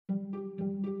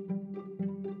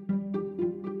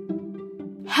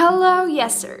Hello,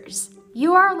 yesers!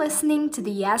 You are listening to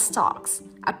the Yes Talks,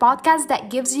 a podcast that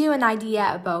gives you an idea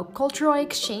about cultural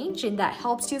exchange and that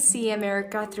helps you see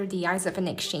America through the eyes of an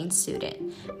exchange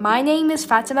student. My name is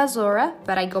Fatima Zora,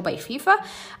 but I go by FIFA.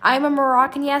 I'm a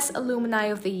Moroccan Yes alumni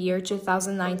of the year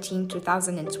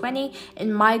 2019-2020,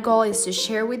 and my goal is to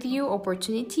share with you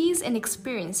opportunities and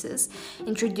experiences,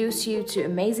 introduce you to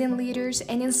amazing leaders,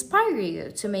 and inspire you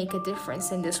to make a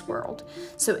difference in this world.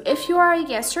 So if you are a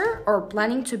yeser or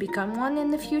planning to become one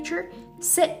in the future,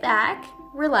 sit back,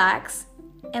 relax,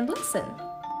 and listen.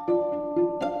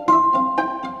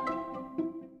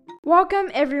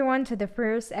 Welcome everyone to the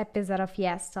first episode of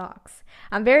Yes Talks.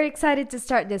 I'm very excited to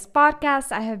start this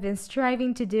podcast. I have been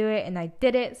striving to do it and I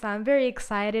did it, so I'm very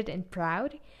excited and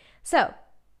proud. So,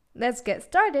 let's get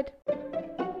started.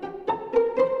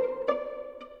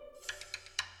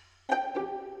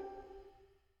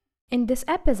 In this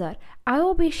episode, I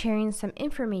will be sharing some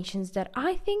information that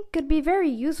I think could be very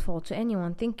useful to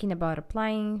anyone thinking about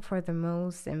applying for the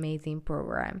most amazing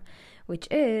program, which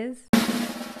is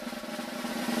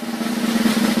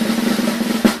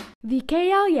the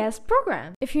KLYES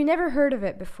program. If you never heard of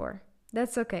it before,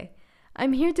 that's okay.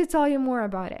 I'm here to tell you more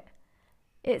about it.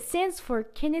 It stands for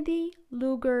Kennedy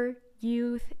Lugar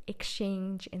Youth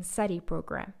Exchange and Study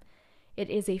Program. It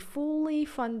is a fully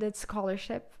funded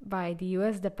scholarship by the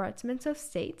U.S. Department of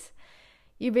State.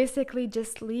 You basically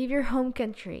just leave your home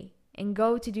country and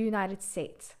go to the United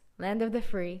States, land of the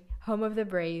free, home of the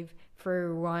brave,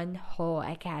 for one whole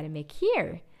academic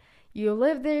year. You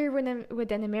live there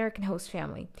with an American host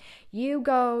family. You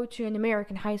go to an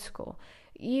American high school.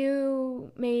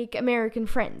 You make American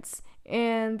friends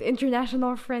and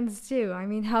international friends too. I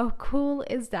mean, how cool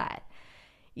is that?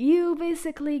 You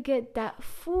basically get that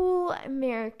full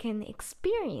American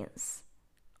experience.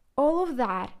 All of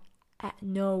that at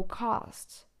no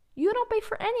cost. You don't pay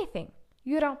for anything.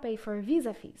 You don't pay for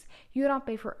visa fees. You don't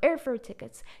pay for airfare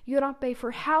tickets. You don't pay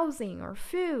for housing or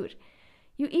food.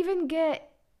 You even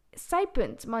get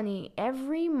stipend money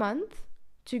every month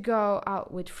to go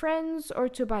out with friends or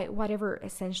to buy whatever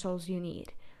essentials you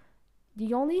need.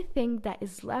 The only thing that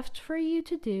is left for you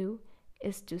to do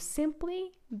is to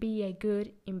simply be a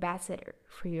good ambassador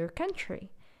for your country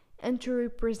and to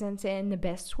represent it in the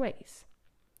best ways.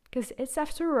 Because it's,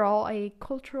 after all, a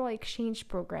cultural exchange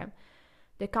program.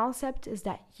 The concept is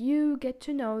that you get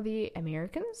to know the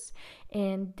Americans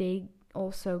and they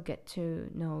also get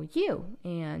to know you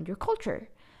and your culture.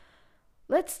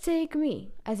 Let's take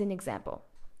me as an example.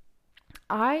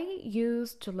 I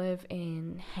used to live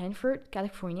in Hanford,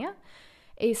 California,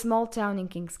 a small town in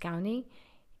Kings County,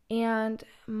 and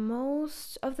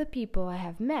most of the people I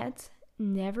have met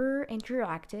never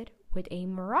interacted with a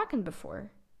Moroccan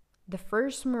before. The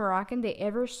first Moroccan they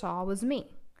ever saw was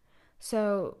me.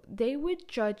 So they would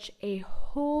judge a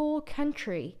whole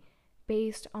country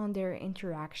based on their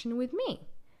interaction with me.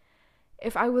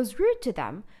 If I was rude to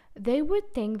them, they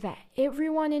would think that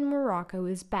everyone in Morocco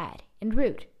is bad and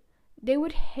rude. They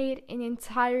would hate an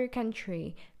entire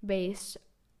country based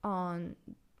on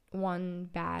one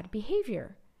bad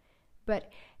behavior.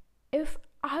 But if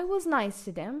I was nice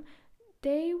to them,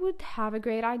 they would have a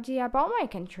great idea about my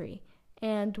country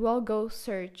and will go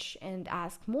search and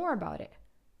ask more about it.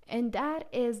 And that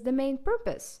is the main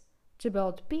purpose, to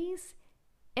build peace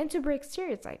and to break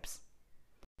stereotypes.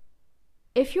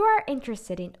 If you are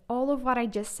interested in all of what I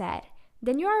just said,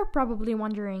 then you are probably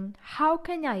wondering, how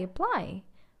can I apply?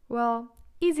 Well,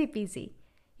 easy peasy.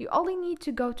 You only need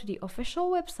to go to the official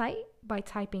website by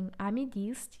typing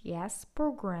Amidist Yes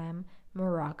Program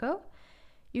Morocco.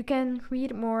 You can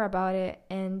read more about it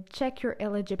and check your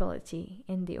eligibility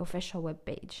in the official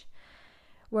webpage,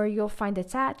 where you'll find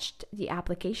attached the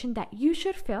application that you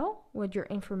should fill with your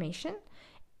information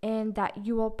and that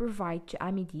you will provide to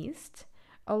Amidist,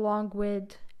 along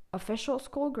with official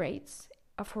school grades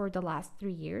for the last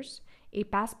 3 years, a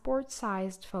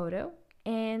passport-sized photo,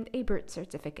 and a birth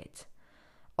certificate.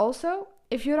 Also,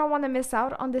 if you don't want to miss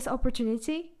out on this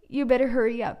opportunity, you better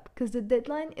hurry up because the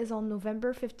deadline is on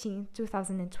November 15,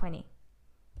 2020.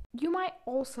 You might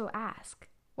also ask,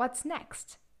 what's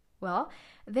next? Well,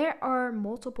 there are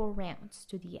multiple rounds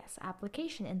to the YES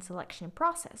application and selection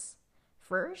process.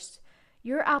 First,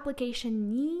 your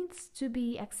application needs to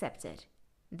be accepted.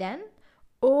 Then,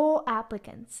 all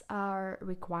applicants are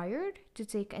required to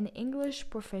take an English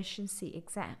proficiency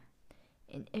exam.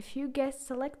 And if you get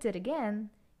selected again,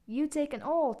 you take an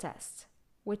oral test,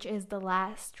 which is the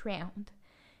last round.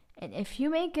 And if you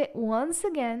make it once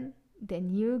again, then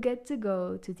you get to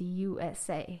go to the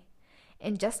USA.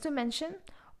 And just to mention,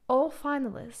 all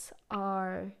finalists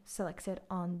are selected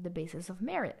on the basis of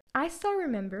merit. I still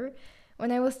remember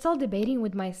When I was still debating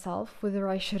with myself whether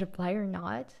I should apply or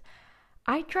not,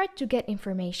 I tried to get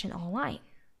information online,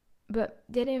 but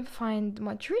didn't find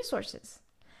much resources.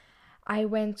 I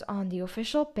went on the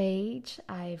official page,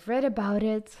 I've read about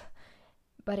it,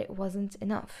 but it wasn't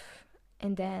enough.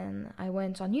 And then I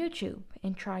went on YouTube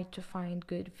and tried to find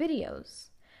good videos.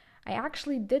 I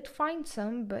actually did find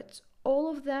some, but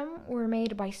all of them were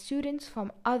made by students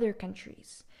from other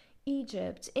countries: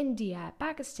 Egypt, India,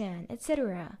 Pakistan,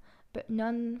 etc., but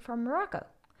none from Morocco.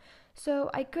 So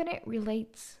I couldn't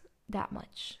relate that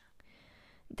much.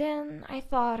 Then I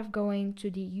thought of going to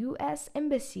the US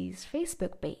Embassy's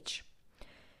Facebook page.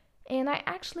 And I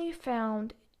actually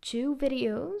found two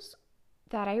videos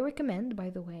that I recommend, by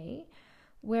the way,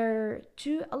 where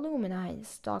two alumni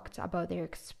talked about their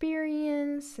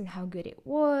experience and how good it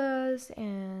was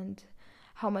and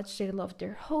how much they loved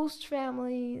their host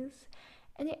families.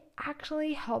 And it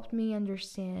actually helped me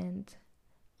understand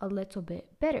a little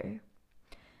bit better.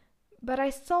 But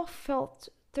I still felt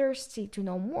thirsty to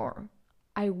know more.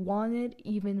 I wanted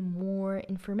even more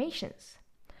informations.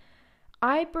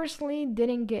 I personally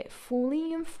didn't get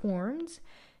fully informed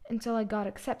until I got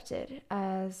accepted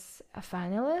as a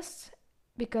finalist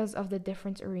because of the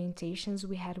different orientations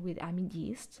we had with Amid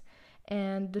East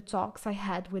and the talks I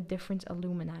had with different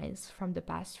alumni from the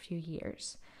past few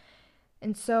years.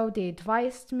 And so they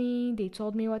advised me, they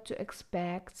told me what to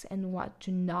expect and what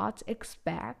to not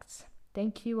expect.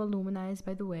 Thank you, alumni,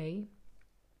 by the way.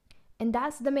 And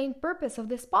that's the main purpose of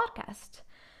this podcast,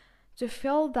 to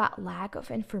fill that lack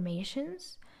of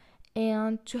informations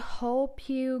and to help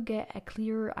you get a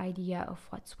clearer idea of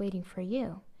what's waiting for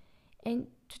you and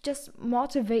to just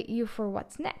motivate you for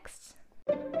what's next.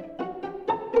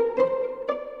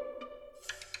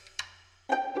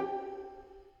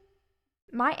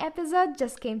 My episode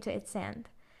just came to its end.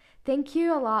 Thank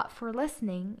you a lot for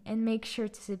listening, and make sure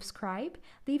to subscribe,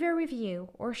 leave a review,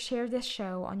 or share this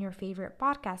show on your favorite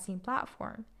podcasting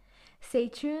platform. Stay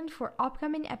tuned for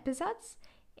upcoming episodes,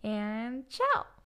 and ciao!